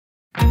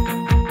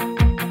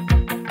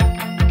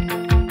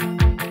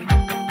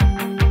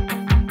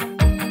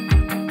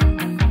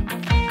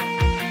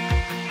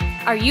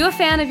Are you a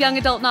fan of young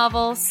adult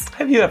novels?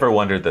 Have you ever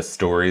wondered the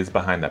stories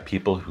behind the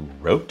people who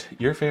wrote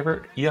your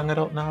favorite young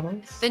adult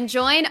novels? Then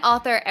join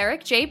author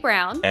Eric J.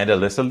 Brown and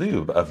Alyssa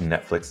Lube of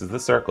Netflix's The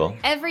Circle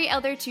every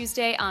other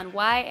Tuesday on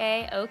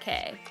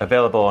YAOK.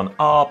 Available on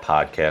all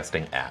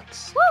podcasting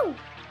apps. Woo!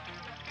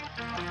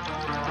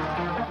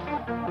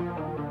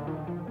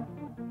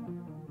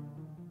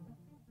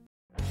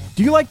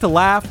 Do you like to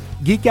laugh,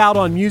 geek out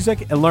on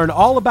music, and learn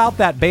all about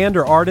that band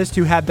or artist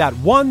who had that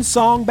one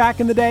song back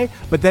in the day,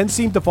 but then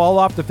seemed to fall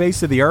off the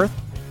face of the earth?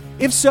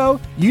 If so,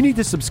 you need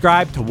to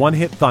subscribe to One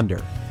Hit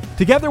Thunder.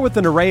 Together with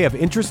an array of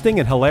interesting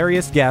and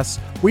hilarious guests,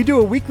 we do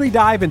a weekly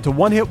dive into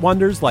one-hit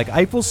wonders like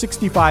Eiffel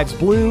 65's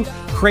Blue,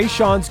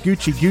 Krayshawn's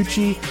Gucci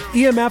Gucci,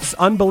 EMF's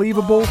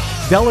Unbelievable,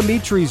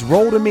 Delamitri's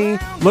Roll to Me,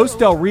 Los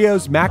Del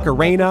Rio's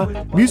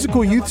Macarena,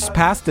 Musical Youth's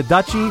Pass the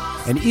Dutchie,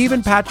 and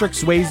even Patrick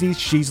Swayze's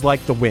She's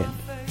Like the Wind.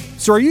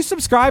 So are you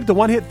subscribed to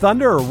One Hit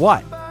Thunder or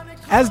what?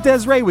 As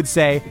Desiree would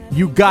say,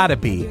 you gotta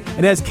be.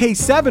 And as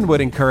K7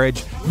 would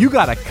encourage, you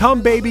gotta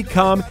come baby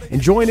come and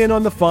join in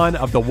on the fun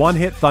of the One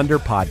Hit Thunder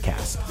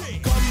podcast.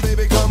 Come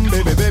baby, come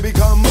baby, baby,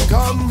 come,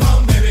 come,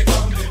 come baby,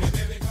 come, baby,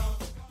 baby, come.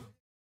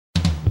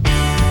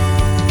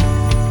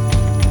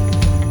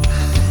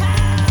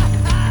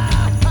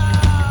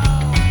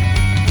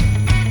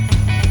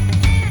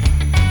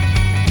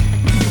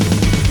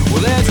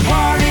 Well, there's a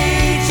party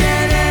each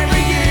and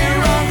every year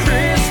on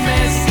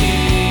Christmas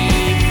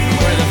Eve,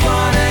 where the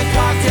fun and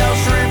cocktail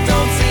shrimp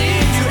don't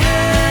seem to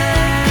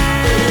end.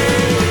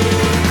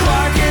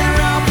 Clark and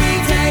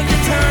Ralphie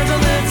taking turns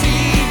on the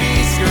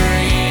TV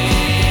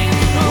screen,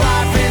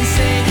 laughing,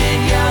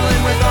 singing,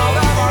 yelling with all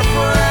of our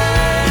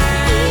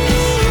friends.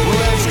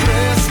 Well, it's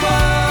Christmas,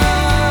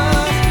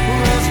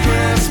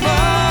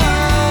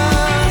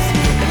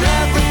 and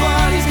let the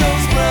parties go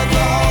spread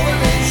the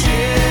holiday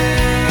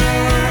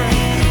cheer,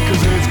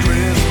 'cause it's Christmas.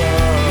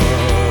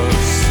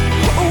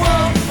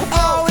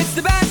 Oh, it's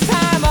the best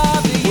time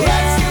of the year.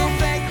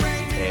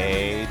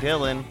 Hey,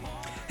 Dylan.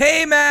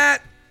 Hey,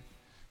 Matt.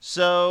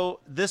 So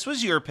this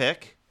was your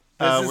pick.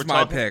 This We're is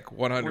my talking- pick,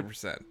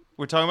 100%.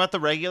 We're talking about the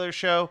regular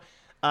show.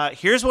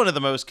 Here's one of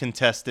the most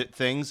contested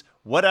things.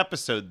 What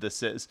episode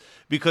this is.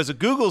 Because a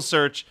Google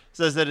search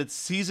says that it's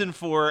season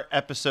 4,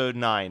 episode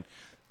 9.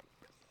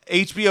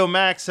 HBO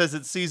Max says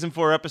it's season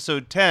 4,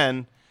 episode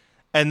 10.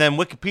 And then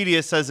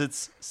Wikipedia says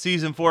it's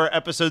season 4,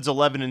 episodes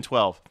 11 and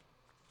 12.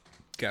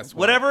 Guess what?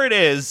 Whatever it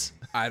is,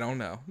 I don't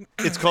know.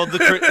 it's called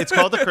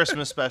the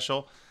Christmas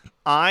special.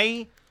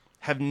 I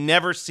have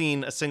never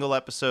seen a single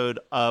episode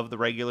of the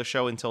regular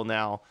show until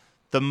now.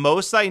 The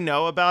most I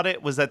know about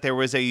it was that there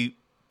was a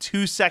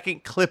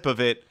 2-second clip of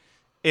it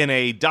in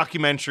a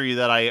documentary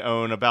that I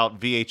own about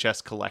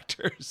VHS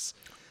collectors.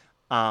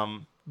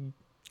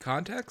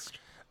 Context?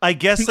 I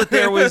guess that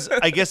there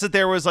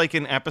was like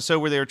an episode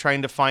where they were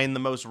trying to find the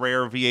most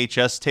rare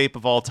VHS tape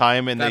of all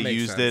time, and That they makes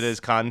used sense. it as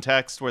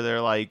context where they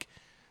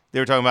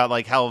were talking about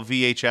like how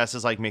VHS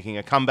is like making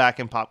a comeback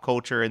in pop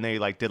culture, and they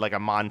like did like a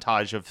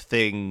montage of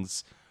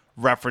things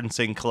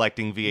referencing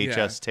collecting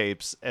VHS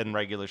tapes, and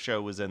regular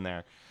show was in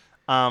there.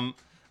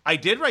 I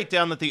did write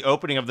down that the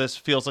opening of this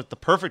feels like the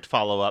perfect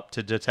follow-up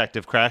to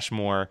Detective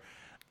Crashmore.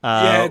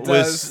 Yeah, it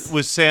does.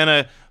 Was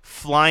Santa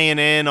flying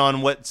in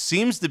on what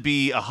seems to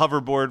be a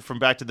hoverboard from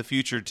Back to the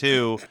Future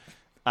 2,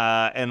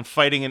 and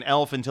fighting an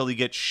elf until he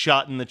gets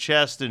shot in the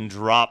chest and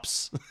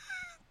drops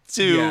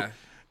to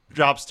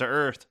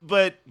Earth.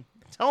 But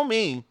tell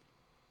me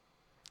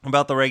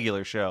about the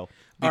regular show.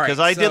 Because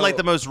All right, I did so- like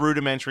the most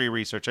rudimentary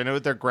research. I know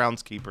that they're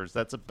groundskeepers.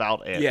 That's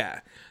about it.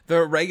 Yeah.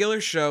 The regular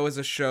show is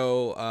a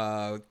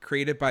show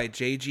created by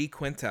J.G.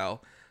 Quintel,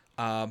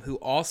 who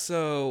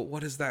also,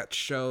 what is that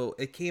show?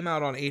 It came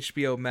out on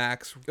HBO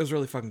Max. It was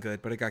really fucking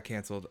good, but it got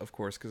canceled, of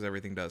course, because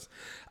everything does.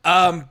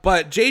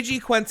 But J.G.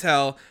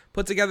 Quintel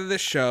put together this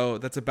show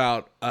that's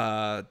about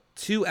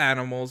two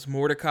animals,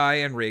 Mordecai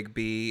and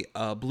Rigby,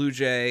 Blue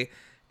Jay,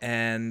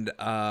 and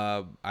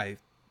I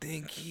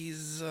think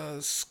he's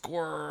a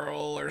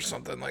squirrel or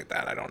something like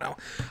that. I don't know.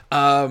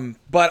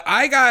 But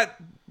I got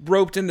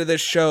roped into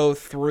this show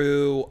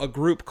through a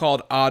group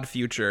called Odd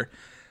Future.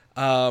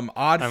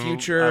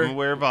 Future. I'm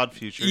aware of Odd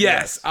Future.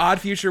 Yes, Odd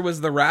Future was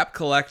the rap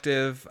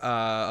collective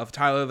of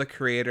Tyler the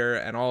Creator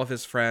and all of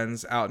his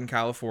friends out in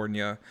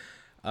California.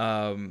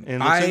 And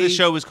the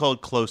show was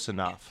called Close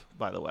Enough,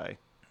 by the way.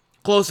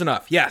 Close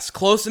Enough. Yes,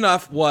 Close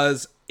Enough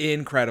was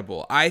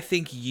incredible. I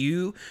think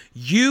you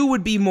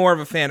would be more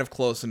of a fan of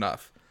Close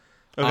Enough.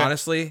 Okay.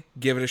 Honestly,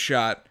 give it a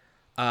shot.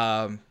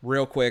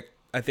 Real quick,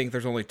 I think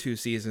there's only 2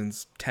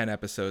 seasons, 10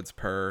 episodes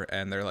per,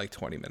 and they're like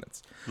 20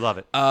 minutes. Love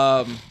it.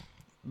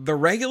 The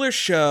regular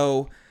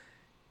show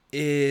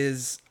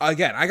is,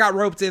 again, I got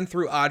roped in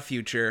through Odd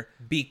Future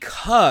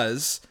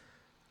because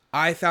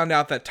I found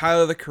out that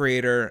Tyler the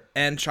Creator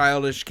and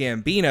Childish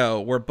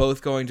Gambino were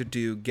both going to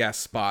do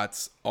guest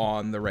spots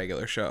on the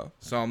regular show.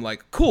 So I'm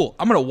like, cool,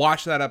 I'm going to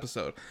watch that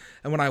episode.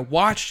 And when I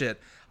watched it,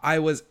 I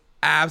was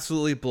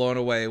absolutely blown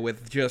away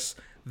with just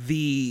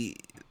it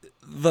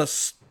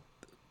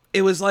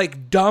was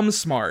like dumb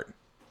smart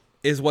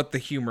is what the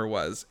humor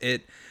was.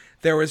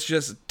 there was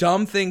just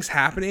dumb things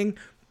happening,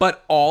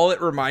 but all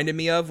it reminded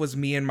me of was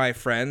me and my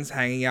friends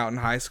hanging out in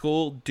high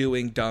school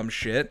doing dumb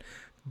shit,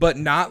 but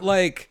not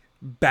like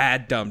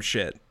bad dumb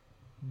shit.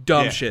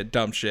 Dumb shit,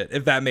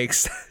 if that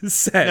makes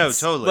sense. No,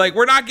 totally. Like,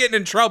 we're not getting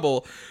in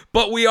trouble,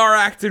 but we are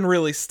acting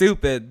really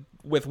stupid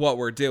with what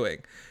we're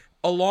doing.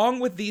 Along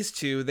with these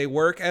two, they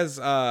work as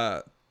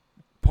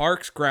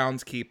parks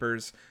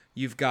groundskeepers.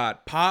 You've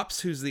got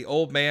Pops, who's the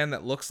old man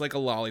that looks like a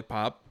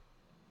lollipop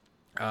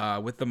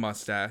with the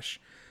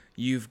mustache.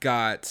 You've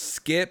got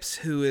Skips,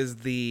 who is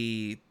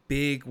the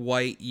big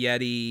white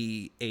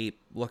Yeti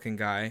ape looking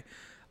guy.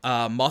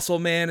 Muscle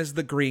Man is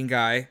the green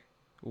guy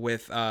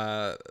with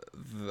the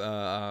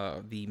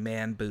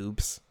man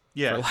boobs,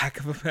 for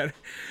lack of a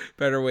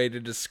better way to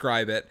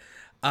describe it.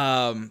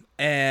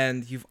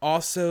 And you've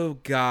also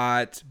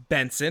got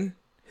Benson,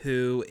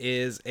 who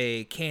is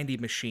a candy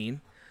machine.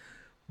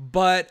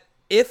 But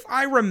if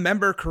I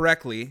remember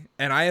correctly,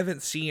 and I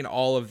haven't seen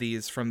all of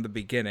these from the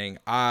beginning,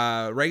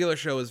 Regular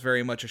Show is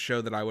very much a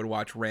show that I would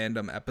watch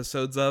random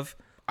episodes of.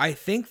 I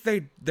think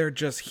they're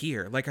just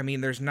here. Like, I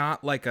mean, there's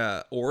not like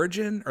a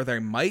origin, or there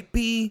might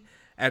be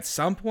at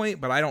some point,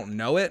 but I don't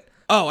know it.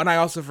 Oh, and I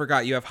also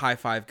forgot you have High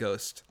Five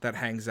Ghost that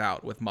hangs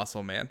out with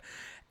Muscle Man.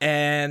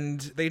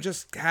 And they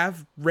just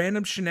have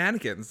random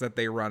shenanigans that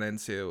they run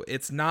into.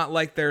 It's not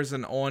like there's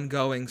an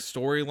ongoing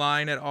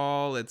storyline at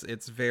all.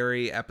 It's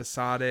very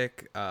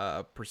episodic,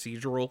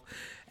 procedural.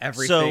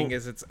 Everything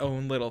is its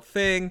own little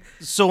thing.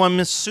 So I'm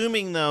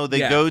assuming, though, they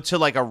go to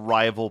like a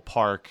rival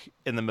park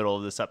in the middle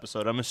of this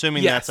episode. I'm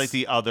assuming that's like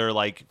the other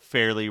like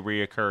fairly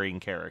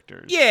reoccurring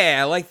characters.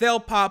 Yeah, like they'll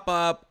pop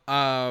up.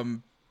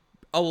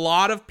 A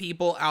lot of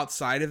people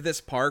outside of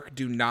this park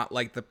do not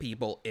like the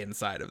people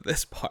inside of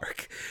this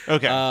park.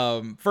 Okay.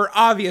 For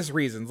obvious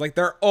reasons. Like,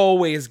 they're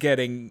always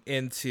getting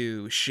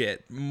into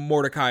shit.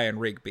 Mordecai and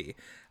Rigby.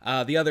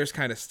 The others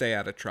kind of stay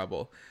out of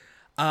trouble.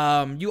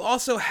 You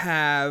also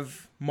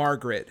have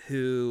Margaret,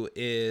 who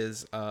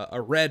is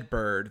a red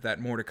bird that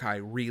Mordecai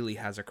really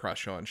has a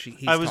crush on.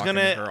 He's talking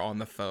to her on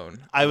the phone.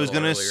 I was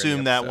going to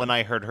assume that when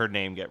I heard her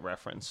name get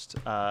referenced,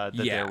 that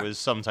there was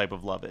some type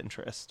of love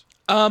interest.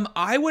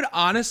 I would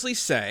honestly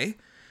say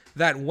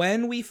that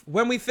when we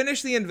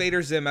finished the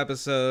Invader Zim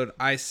episode,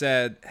 I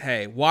said,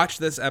 hey, watch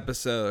this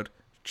episode,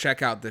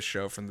 check out this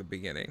show from the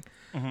beginning.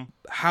 Mm-hmm.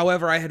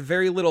 However, I had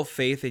very little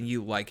faith in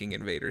you liking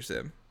Invader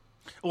Zim.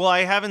 Well,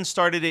 I haven't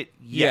started it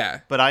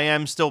yet, but I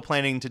am still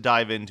planning to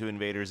dive into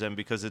Invader Zim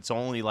because it's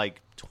only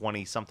like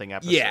 20-something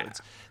episodes. Yeah.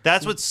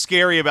 That's what's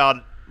scary about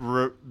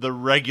the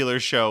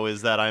regular show,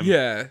 is that I'm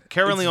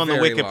currently on the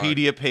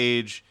Wikipedia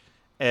page,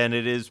 and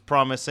it is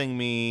promising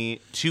me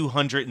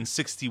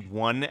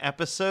 261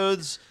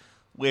 episodes,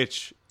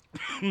 which,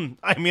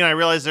 I mean, I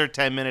realize they're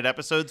 10-minute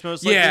episodes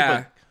most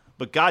likely,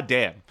 but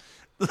goddamn.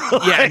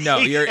 Yeah, no,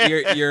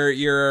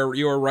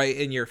 you're right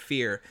in your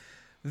fear.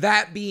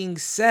 That being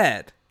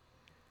said,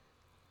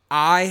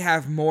 I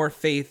have more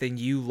faith in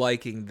you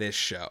liking this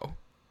show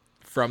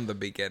from the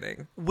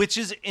beginning. Which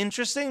is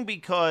interesting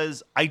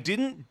because I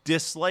didn't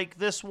dislike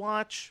this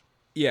watch.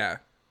 Yeah.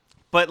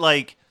 But,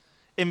 like,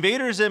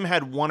 Invader Zim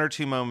had one or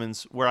two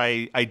moments where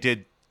I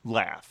did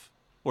laugh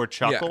or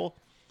chuckle.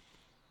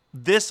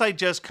 Yeah. This, I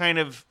just kind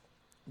of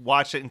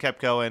watched it and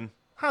kept going,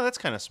 oh, that's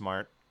kind of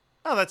smart.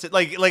 Oh, that's it.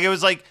 Like it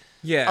was like...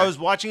 Yeah, I was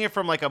watching it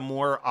from like a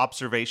more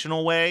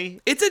observational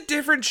way. It's a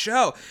different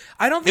show.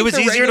 I don't think it was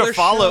easier to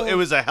follow. Show... It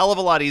was a hell of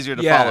a lot easier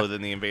to follow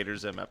than the Invader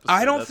Zim episode.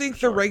 I don't think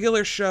the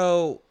regular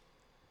show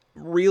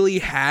really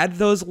had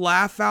those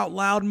laugh out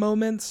loud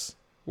moments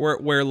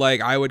where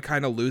like I would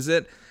kind of lose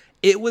it.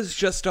 It was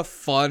just a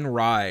fun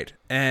ride,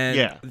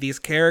 and these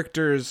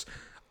characters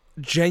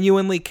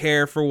genuinely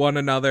care for one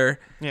another.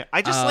 Yeah,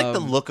 I just like the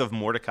look of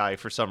Mordecai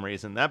for some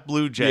reason. That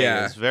blue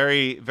jay is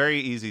very,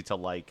 very easy to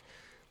like.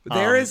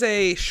 There is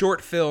a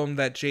short film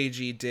that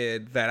JG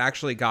did that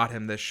actually got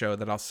him this show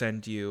that I'll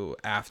send you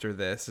after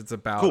this. It's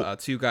about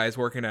two guys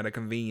working at a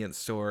convenience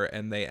store,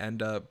 and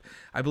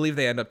I believe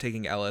they end up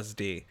taking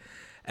LSD.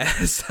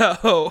 And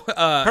so,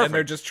 and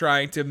they're just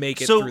trying to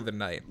make it through the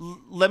night.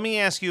 Let me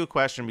ask you a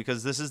question,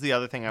 because this is the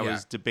other thing I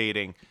was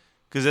debating,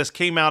 because this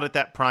came out at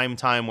that prime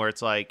time where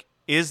it's like,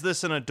 is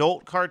this an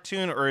adult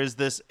cartoon, or is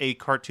this a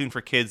cartoon for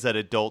kids that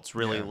adults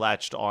really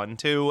latched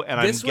onto? And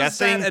I'm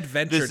guessing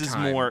this is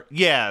more.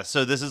 Yeah,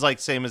 so this is like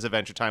same as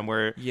Adventure Time,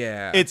 where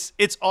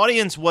its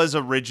audience was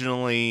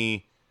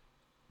originally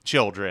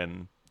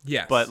children.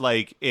 Yes, but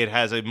like it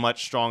has a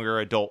much stronger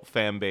adult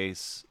fan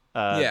base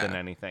than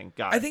anything.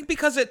 I think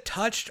because it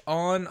touched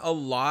on a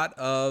lot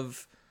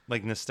of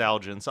like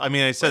nostalgia. So, I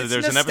mean, I said that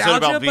there's an episode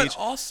about Beach.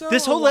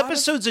 This whole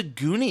episode's a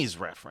Goonies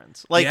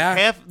reference. Like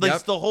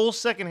the whole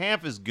second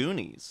half is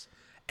Goonies.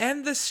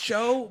 And this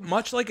show,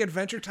 much like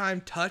Adventure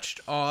Time,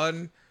 touched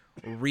on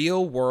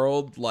real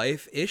world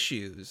life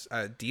issues,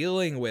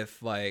 dealing with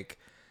like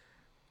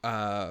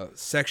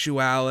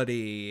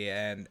sexuality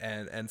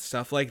and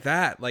stuff like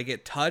that. Like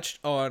it touched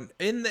on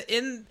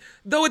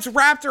though it's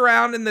wrapped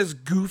around in this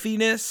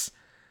goofiness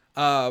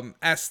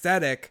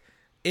aesthetic,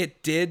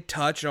 it did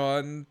touch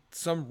on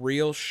some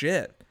real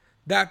shit.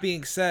 That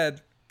being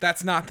said,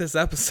 That's not this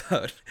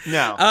episode.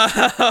 No.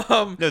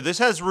 No, this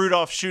has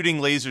Rudolph shooting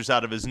lasers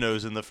out of his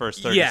nose in the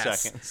first 30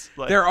 seconds.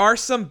 Like, there are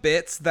some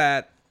bits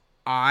that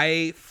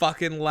I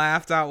fucking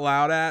laughed out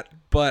loud at,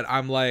 but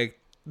I'm like,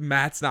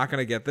 Matt's not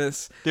going to get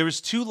this. there was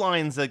 2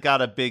 lines that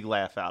got a big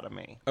laugh out of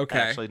me. Okay.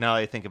 Actually, now that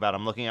I think about it,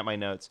 I'm looking at my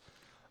notes.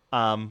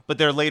 But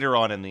they're later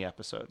on in the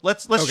episode.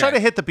 Let's Okay. try to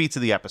hit the beats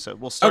of the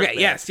episode. We'll start Okay,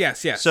 there.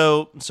 yes.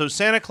 So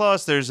Santa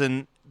Claus,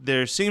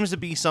 there seems to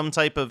be some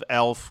type of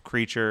elf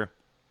creature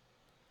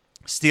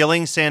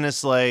stealing Santa's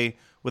sleigh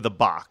with a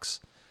box.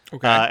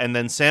 Okay. And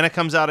then Santa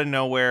comes out of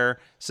nowhere,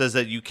 says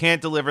that you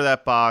can't deliver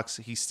that box.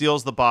 He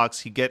steals the box.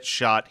 He gets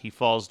shot. He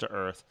falls to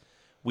earth.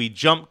 We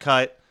jump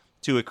cut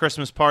to a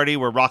Christmas party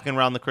where Rockin'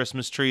 Around the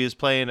Christmas Tree is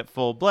playing at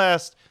full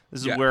blast.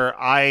 This is Yeah. where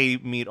I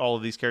meet all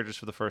of these characters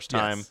for the first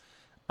time.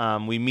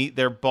 Yes. We meet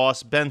their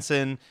boss,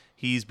 Benson.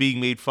 He's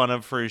being made fun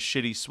of for his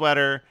shitty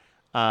sweater.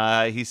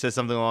 He says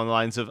something along the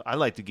lines of, I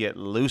like to get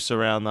loose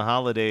around the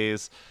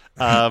holidays.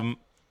 And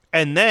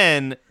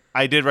then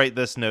I did write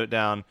this note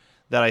down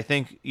that I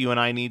think you and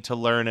I need to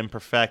learn and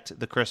perfect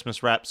the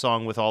Christmas rap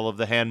song with all of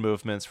the hand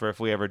movements for if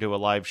we ever do a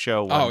live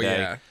show one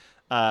day.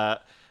 Yeah.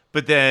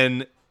 But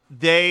then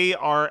they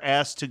are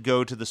asked to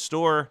go to the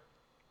store.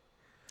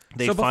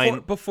 They So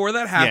find... before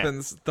that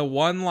happens, the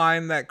one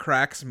line that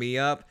cracks me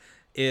up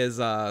is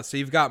so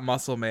you've got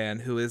Muscle Man,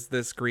 who is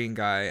this green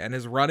guy, and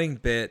his running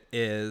bit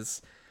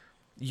is,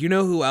 you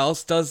know who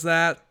else does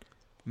that?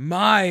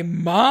 My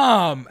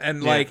mom.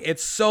 And like,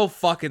 it's so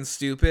fucking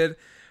stupid,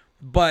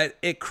 but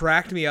it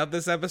cracked me up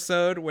this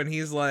episode when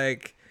he's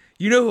like,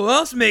 you know who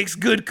else makes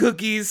good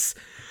cookies?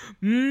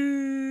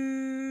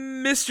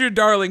 Mr.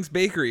 Darling's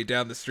Bakery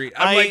down the street.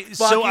 I'm like,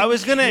 so I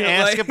was gonna fucking-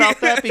 ask like-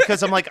 about that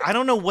because I'm like, I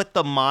don't know what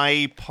the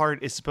my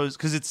part is supposed,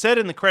 because it said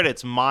in the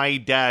credits my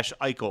dash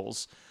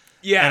Eichels.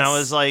 Yes. And I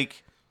was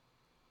like,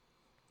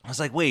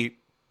 wait,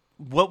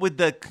 what would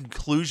the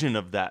conclusion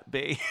of that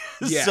be?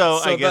 Yeah, so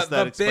I guess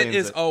that the explains bit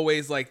is it.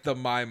 always like the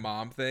my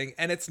mom thing,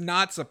 and it's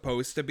not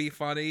supposed to be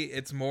funny.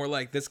 It's more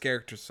like this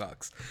character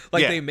sucks.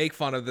 Like Yeah. they make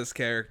fun of this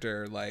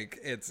character. Like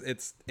it's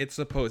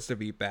supposed to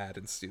be bad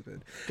and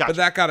stupid. Gotcha. But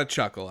that got a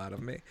chuckle out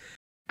of me.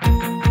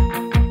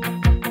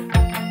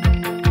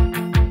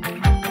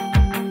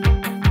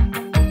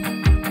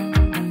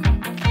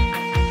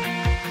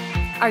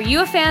 Are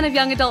you a fan of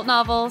young adult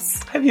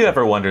novels? Have you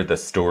ever wondered the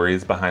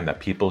stories behind the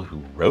people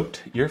who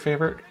wrote your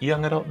favorite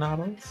young adult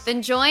novels?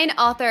 Then join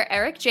author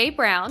Eric J.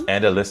 Brown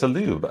And Alyssa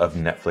Lube of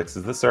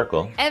Netflix's The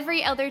Circle.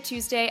 every other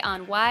Tuesday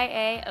on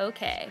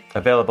YAOK.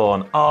 Available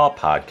on all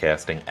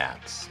podcasting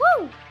apps.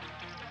 Woo!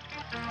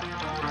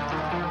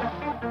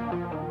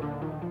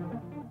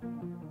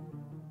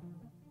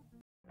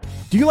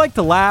 Do you like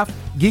to laugh,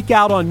 geek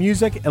out on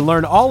music, and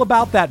learn all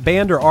about that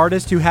band or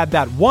artist who had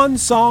that one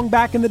song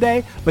back in the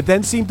day, but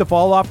then seemed to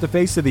fall off the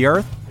face of the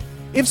earth?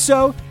 If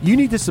so, you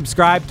need to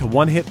subscribe to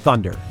One Hit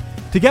Thunder.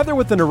 Together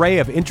with an array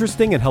of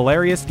interesting and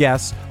hilarious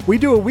guests, we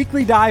do a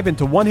weekly dive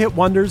into one-hit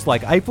wonders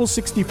like Eiffel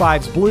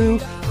 65's Blue,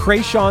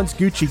 Krayshawn's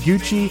Gucci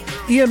Gucci,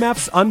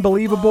 EMF's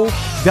Unbelievable,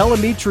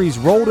 Delamitri's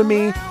Roll to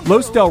Me,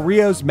 Los Del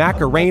Rio's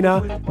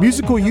Macarena,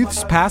 Musical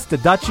Youth's Pass the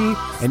Dutchie,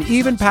 and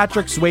even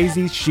Patrick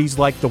Swayze's She's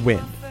Like the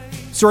Wind.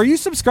 So are you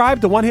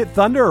subscribed to One Hit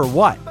Thunder or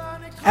what?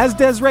 As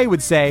Desiree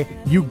would say,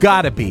 you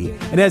gotta be.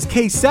 And as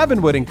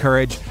K7 would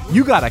encourage,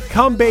 you gotta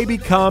come baby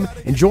come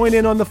and join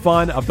in on the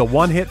fun of the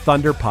One Hit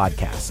Thunder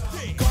podcast.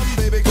 Come,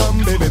 baby, come,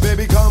 baby,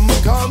 baby, come,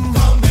 come.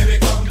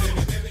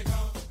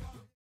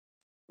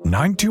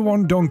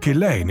 91 Donkey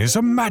Lane is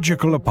a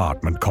magical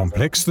apartment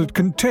complex that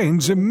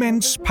contains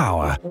immense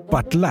power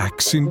but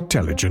lacks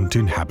intelligent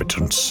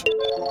inhabitants.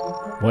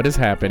 What is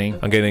happening?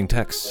 I'm getting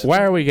texts.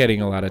 Why are we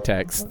getting a lot of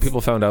texts? People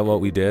found out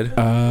what we did.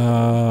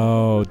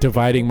 Oh,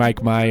 dividing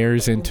Mike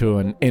Myers into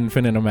an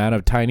infinite amount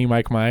of tiny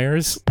Mike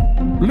Myers?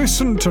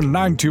 Listen to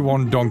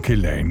 91 Donkey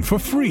Lane for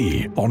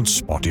free on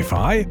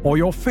Spotify or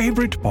your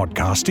favorite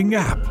podcasting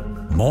app.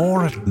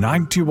 More at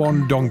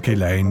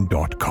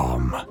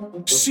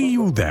 91donkeylane.com. See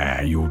you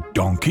there, you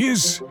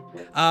donkeys.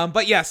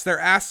 But yes, they're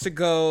asked to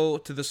go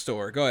to the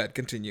store. Go ahead,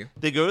 continue.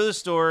 They go to the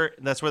store.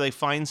 That's where they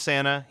find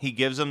Santa. He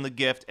gives them the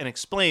gift and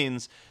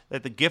explains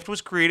that the gift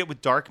was created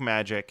with dark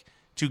magic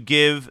to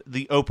give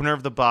the opener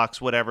of the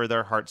box whatever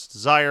their heart's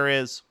desire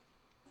is.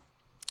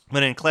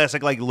 But in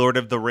classic, like, Lord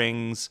of the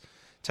Rings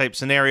type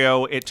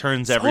scenario, it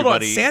turns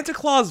everybody... Hold on, Santa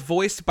Claus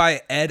voiced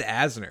by Ed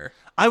Asner.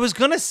 I was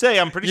going to say,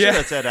 I'm pretty sure Yeah.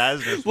 that's Ed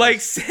Asner's Like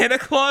voice. Santa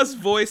Claus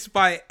voiced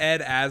by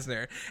Ed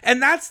Asner. And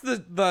that's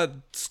the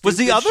Was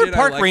the stupid other shit I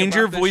park like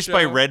ranger about this voiced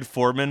by show. Red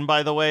Foreman,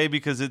 by the way?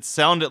 Because it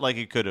sounded like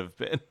it could have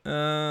been.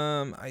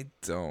 I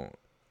don't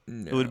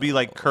know. It would be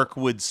like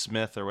Kirkwood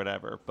Smith or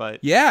whatever. But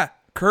Yeah,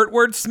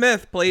 Kurtwood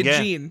Smith played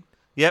Yeah. Gene.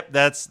 Yep,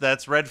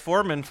 that's Red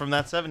Foreman from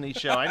that 70s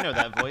show. I know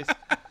that voice.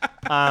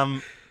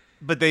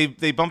 But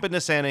they bump into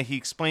Santa. He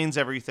explains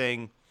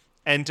everything.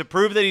 And to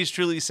prove that he's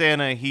truly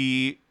Santa,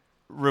 he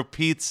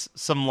repeats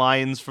some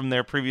lines from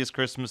their previous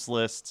Christmas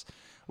lists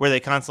where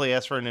they constantly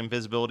ask for an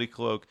invisibility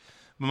cloak.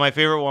 But my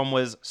favorite one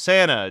was,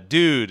 Santa,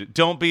 dude,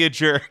 don't be a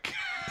jerk.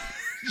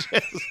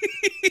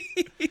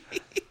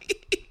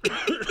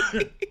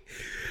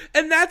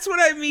 And that's what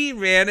I mean,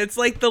 man. It's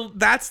like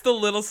that's the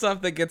little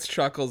stuff that gets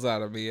chuckles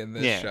out of me in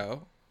this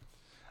show.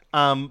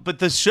 But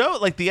the show,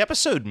 like the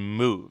episode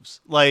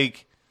moves.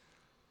 Like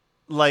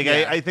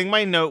I think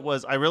my note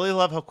was, I really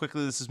love how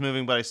quickly this is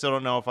moving, but I still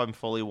don't know if I'm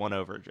fully won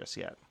over just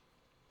yet.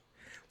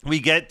 We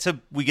get to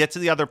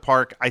the other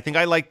park. I think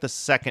I like the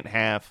second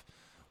half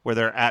where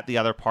they're at the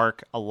other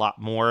park a lot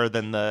more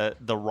than the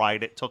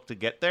ride it took to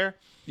get there.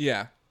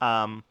 Yeah.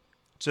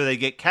 So they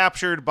get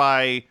captured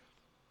by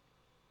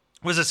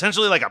was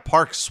essentially like a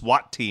park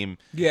SWAT team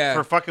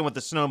for fucking with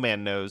the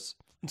snowman nose.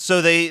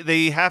 So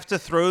they have to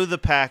throw the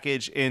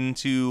package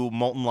into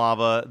molten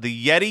lava.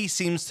 The Yeti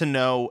seems to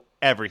know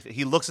everything.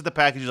 He looks at the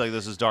package, he's like,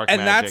 this is dark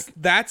magic.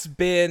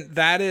 And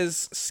that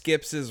is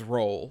Skips'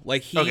 role.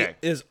 Like he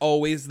is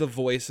always the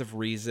voice of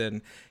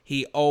reason.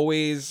 He's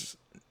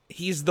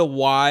the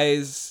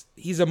wise,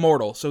 he's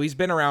immortal, so he's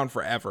been around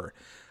forever.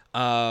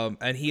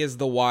 And he is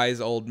the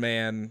wise old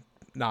man,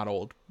 not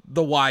old,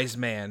 the wise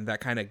man that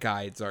kind of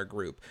guides our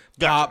group.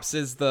 Gotcha. Pops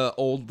is the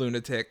old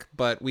lunatic,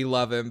 but we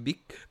love him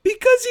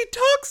because he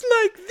talks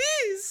like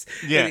this.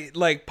 Yeah.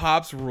 Like,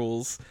 Pops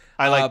rules.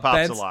 I like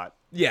Pops a lot.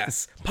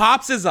 Yes.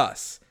 Pops is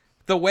us.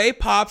 The way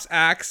Pops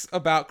acts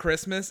about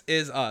Christmas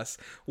is us.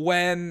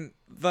 When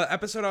the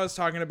episode I was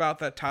talking about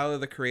that Tyler,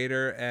 the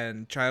Creator,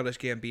 and Childish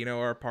Gambino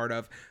are part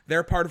of,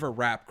 they're part of a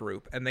rap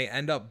group, and they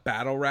end up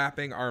battle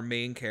rapping our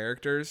main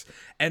characters,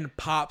 and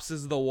Pops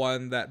is the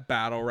one that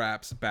battle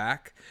raps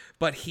back,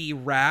 but he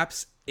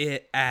raps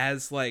it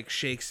as like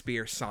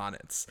Shakespeare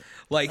sonnets.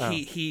 Like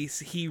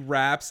he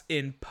raps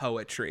in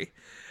poetry.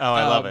 Oh,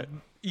 I love it.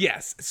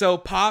 Yes, so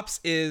Pops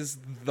is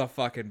the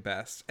fucking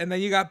best. And then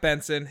you got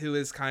Benson, who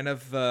is kind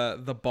of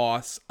the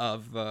boss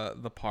of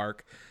the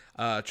park,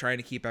 trying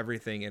to keep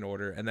everything in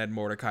order. And then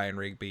Mordecai and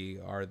Rigby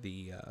are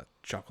the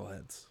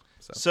chuckleheads.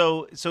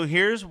 So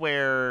here's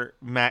where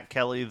Matt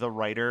Kelly, the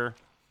writer,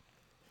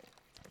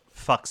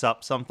 fucks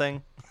up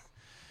something.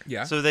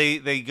 Yeah. So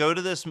they go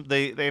to this,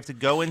 they have to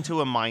go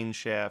into a mine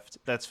shaft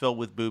that's filled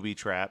with booby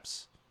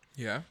traps.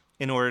 Yeah.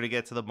 In order to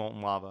get to the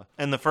molten lava.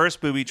 And the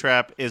first booby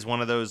trap is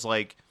one of those,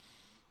 like,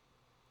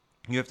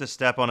 you have to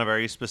step on a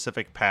very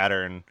specific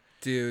pattern.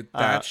 Dude,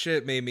 that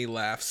shit made me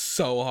laugh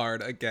so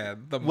hard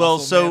again. The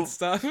muscle man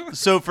stuff.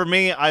 So for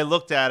me, I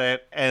looked at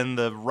it, and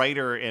the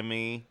writer in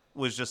me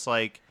was just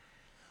like,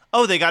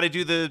 oh, they got to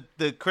do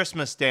the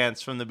Christmas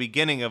dance from the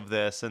beginning of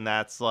this, and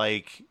that's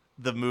like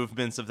the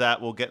movements of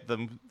that will get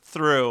them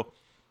through.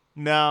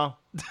 No.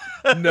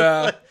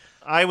 No.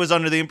 I was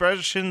under the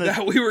impression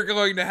that we were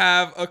going to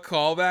have a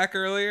callback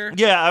earlier.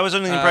 Yeah, I was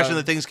under the impression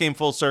that things came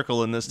full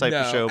circle in this type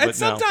of show, but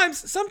and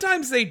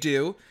sometimes they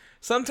do.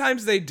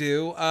 Sometimes they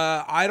do.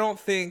 I don't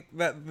think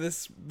that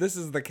this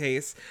is the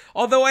case.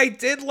 Although I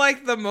did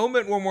like the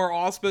moment when we're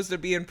all supposed to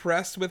be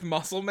impressed with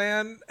Muscle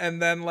Man,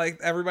 and then like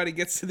everybody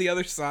gets to the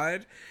other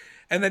side,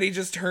 and then he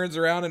just turns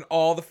around and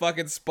all the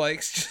fucking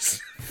spikes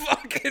just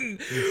fucking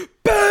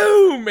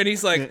boom, and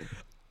he's like,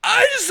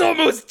 I just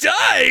almost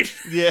died.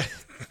 Yeah.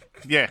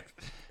 Yeah.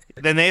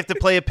 Then they have to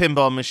play a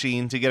pinball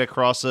machine to get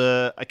across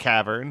a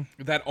cavern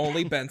that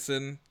only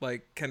Benson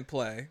can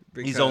play.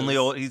 He's the only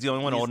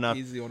one old enough.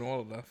 He's the only one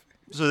old enough.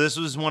 So this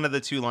was one of the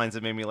two lines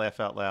that made me laugh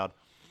out loud.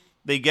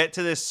 They get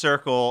to this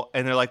circle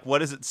and they're like, "What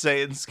does it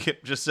say?" And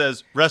Skip just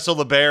says, "Wrestle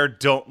the bear,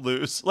 don't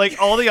lose." Like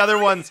all the other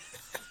ones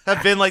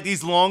have been like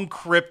these long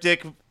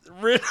cryptic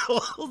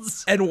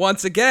riddles. And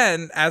once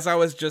again, as I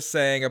was just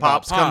saying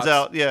about Pops comes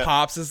out. Yeah,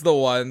 Pops is the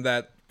one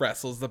that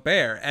wrestles the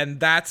bear, and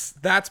that's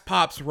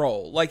Pop's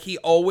role. Like he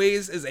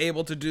always is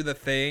able to do the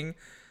thing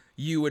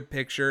you would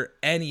picture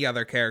any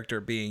other character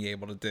being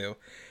able to do.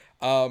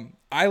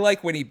 I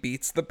like when he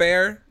beats the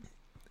bear,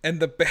 and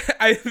the bear.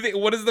 I think,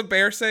 what does the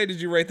bear say? Did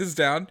you write this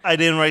down? I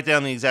didn't write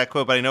down the exact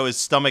quote, but I know his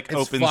stomach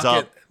opens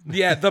up.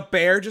 Yeah, the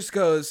bear just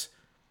goes,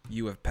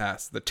 "You have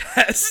passed the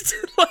test."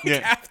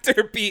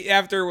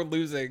 After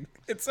losing.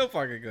 It's so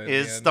fucking good.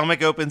 His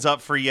stomach opens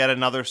up for yet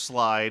another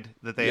slide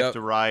that they have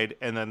to ride,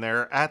 and then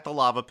they're at the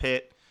lava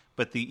pit,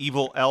 but the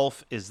evil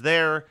elf is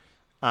there.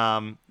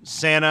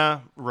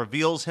 Santa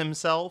reveals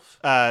himself,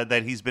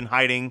 that he's been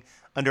hiding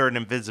under an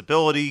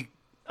invisibility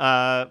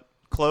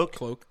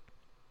cloak.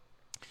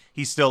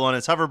 He's still on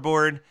his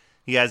hoverboard.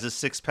 He has his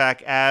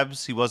six-pack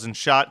abs. He wasn't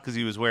shot because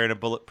he was wearing a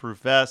bulletproof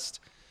vest.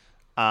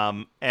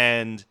 And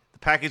the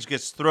package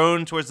gets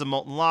thrown towards the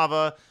molten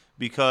lava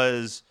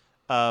because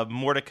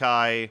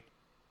Mordecai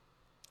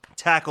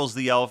tackles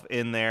the elf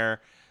in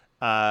there.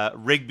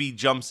 Rigby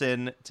jumps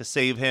in to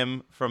save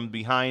him from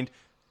behind.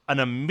 An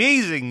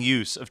amazing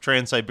use of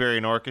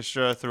Trans-Siberian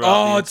Orchestra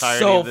throughout the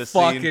entirety of this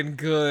scene. Oh, it's so fucking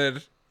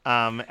good.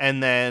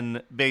 And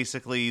then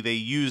basically they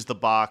use the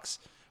box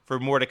for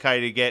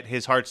Mordecai to get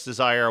his heart's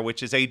desire,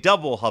 which is a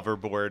double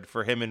hoverboard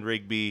for him and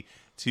Rigby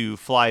to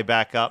fly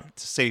back up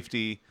to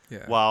safety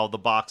while the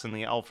box and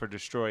the elf are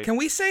destroyed. Can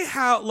we say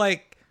how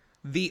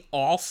the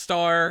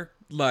all-star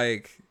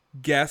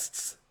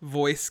guests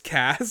voice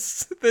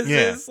cast this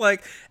is?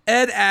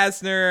 Ed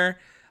Asner,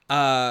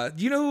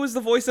 do you know who was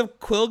the voice of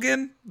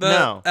Quilgan,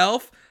 the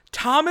elf?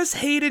 Thomas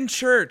Hayden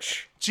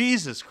Church.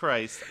 Jesus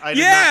Christ. I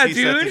did not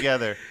piece that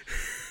together.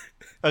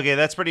 Okay,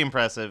 that's pretty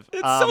impressive.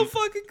 It's so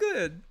fucking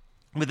good.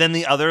 But then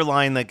the other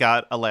line that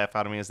got a laugh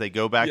out of me is they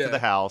go back to the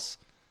house,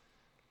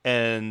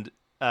 and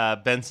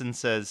Benson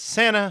says,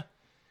 "Santa,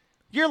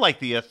 you're like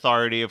the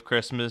authority of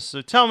Christmas,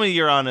 so tell me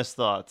your honest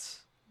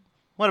thoughts.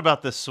 What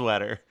about this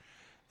sweater?"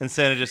 And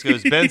Santa just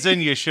goes, "Benson,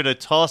 you should have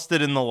tossed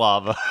it in the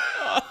lava."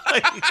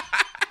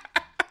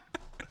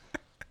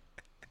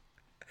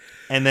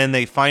 And then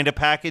they find a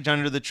package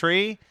under the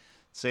tree.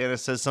 Santa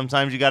says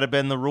sometimes you got to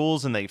bend the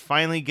rules, and they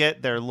finally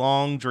get their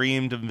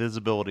long-dreamed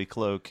invisibility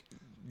cloak.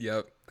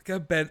 Yep.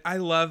 I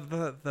love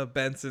the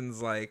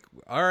Benson's like,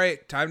 all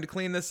right, time to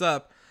clean this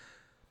up,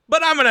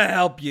 but I'm gonna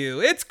help you.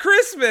 It's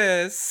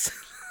Christmas.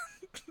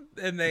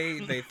 And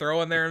they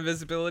throw in their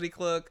invisibility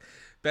cloak.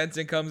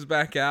 Benson comes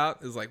back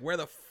out, is like, where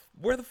the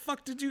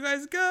fuck did you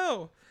guys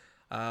go?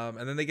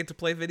 And then they get to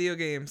play video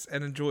games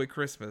and enjoy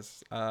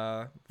Christmas.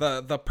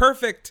 The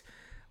perfect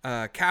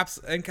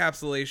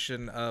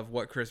encapsulation of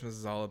what Christmas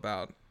is all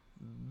about.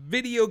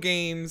 Video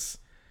games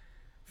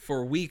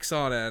for weeks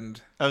on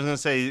end. I was going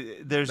to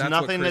say, there's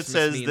nothing that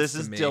says this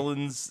is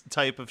Dylan's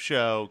type of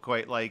show,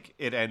 quite like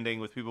it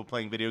ending with people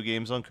playing video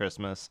games on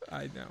Christmas.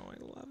 I know, I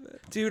love it.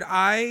 Dude,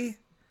 I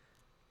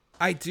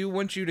do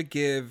want you to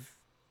give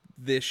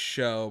this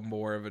show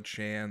more of a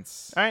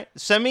chance. All right,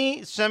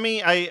 Semi,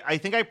 I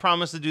think I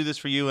promised to do this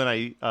for you, and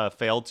I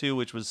failed to,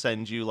 which was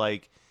send you,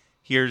 like,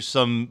 here's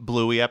some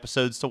Bluey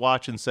episodes to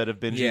watch instead of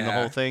binging the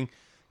whole thing.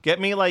 Get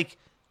me, like,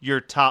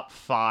 your top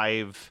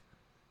 5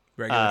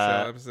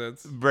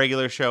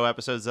 regular show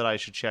episodes that I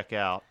should check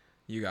out.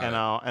 You got it.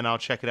 And I'll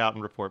check it out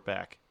and report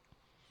back.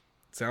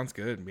 Sounds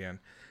good, man.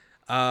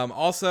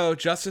 Also,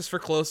 Justice for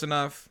Close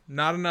Enough.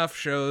 Not enough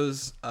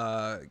shows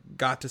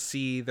got to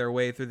see their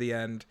way through the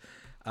end.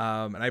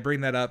 And I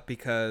bring that up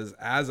because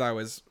as I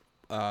was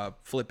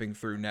flipping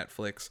through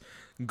Netflix,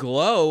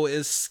 Glow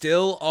is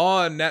still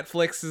on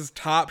Netflix's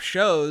top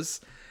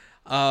shows.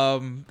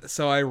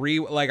 So I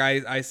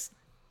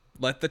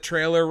let the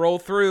trailer roll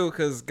through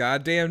because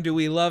goddamn do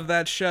we love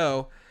that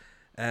show.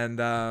 And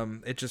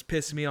it just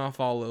pissed me off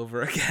all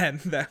over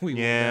again that we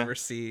will never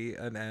see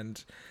an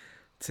end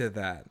to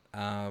that.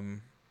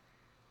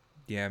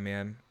 Yeah,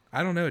 man.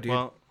 I don't know, dude.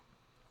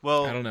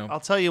 Well, I don't know. I'll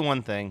tell you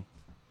one thing.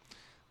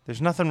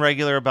 There's nothing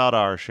regular about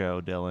our show,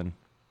 Dylan.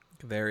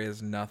 There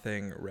is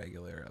nothing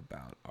regular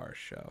about our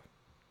show.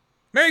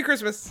 Merry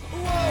Christmas!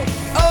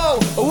 Whoa,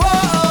 now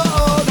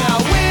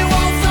we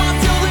won't stop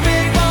till the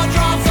big ball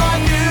drops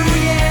on New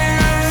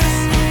Year's.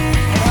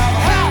 Have a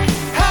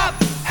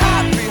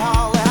happy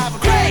holly, have a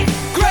great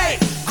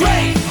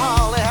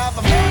holly, have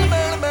a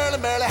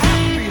merry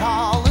happy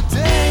holiday.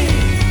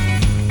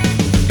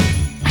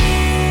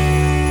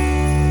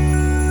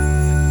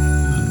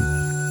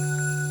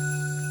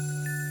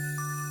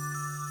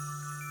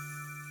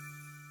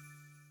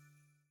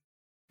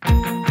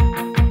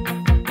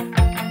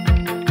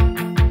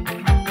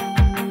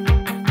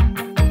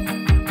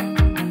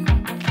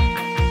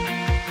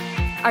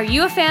 Are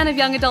you a fan of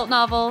young adult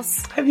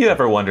novels? Have you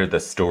ever wondered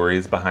the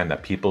stories behind the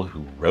people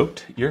who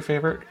wrote your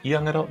favorite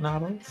young adult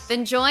novels?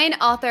 Then join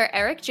author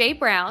Eric J.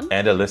 Brown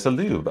And Alyssa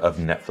Lube of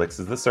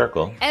Netflix's The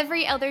Circle.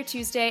 every other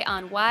Tuesday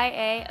on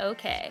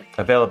YAOK.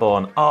 Available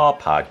on all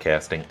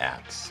podcasting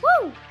apps.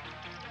 Woo!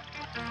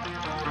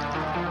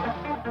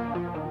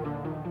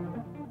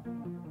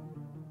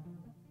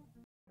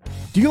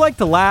 Do you like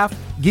to laugh,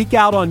 geek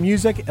out on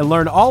music, and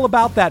learn all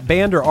about that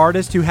band or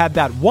artist who had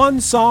that one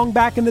song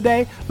back in the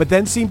day, but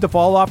then seemed to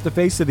fall off the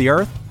face of the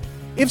earth?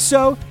 If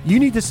so, you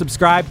need to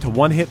subscribe to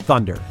One Hit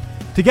Thunder.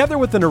 Together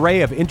with an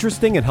array of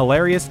interesting and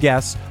hilarious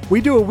guests,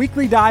 we do a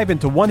weekly dive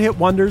into one-hit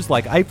wonders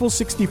like Eiffel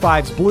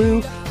 65's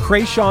Blue,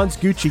 Krayshawn's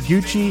Gucci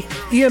Gucci,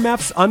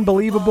 EMF's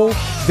Unbelievable,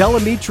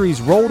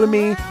 Delamitri's Roll to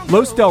Me,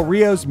 Los Del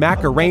Rio's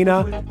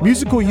Macarena,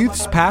 Musical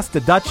Youth's Pass the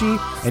Dutchie,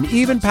 and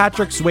even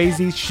Patrick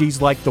Swayze's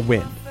She's Like the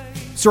Wind.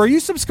 So are you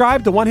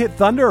subscribed to One Hit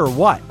Thunder or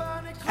what?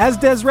 As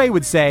Desiree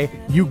would say,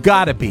 you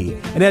gotta be.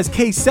 And as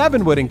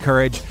K7 would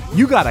encourage,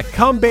 you gotta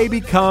come baby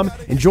come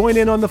and join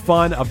in on the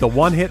fun of the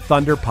One Hit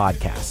Thunder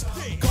podcast.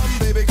 Come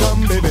baby,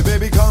 come baby,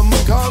 baby, come.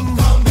 Come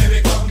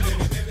baby, come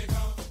baby, baby,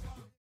 come.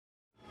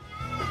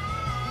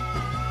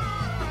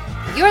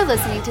 You're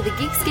listening to the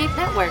Geekscape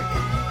Network.